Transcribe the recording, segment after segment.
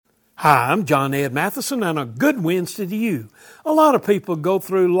Hi, I'm John Ed Matheson, and a good Wednesday to you. A lot of people go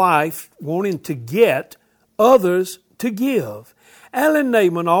through life wanting to get, others to give. Alan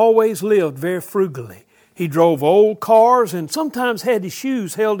Naaman always lived very frugally. He drove old cars and sometimes had his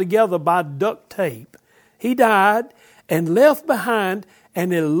shoes held together by duct tape. He died and left behind an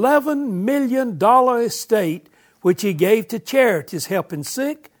 $11 million estate which he gave to charities helping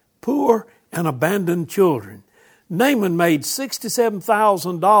sick, poor, and abandoned children. Naaman made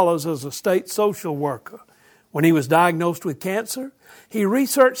 $67,000 as a state social worker. When he was diagnosed with cancer, he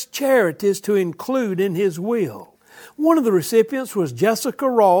researched charities to include in his will. One of the recipients was Jessica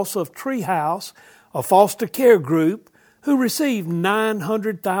Ross of Treehouse, a foster care group, who received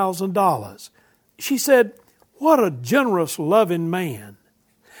 $900,000. She said, "What a generous, loving man."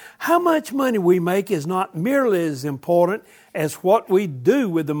 How much money we make is not merely as important as what we do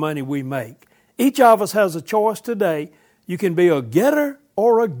with the money we make. Each of us has a choice today. You can be a getter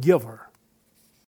or a giver.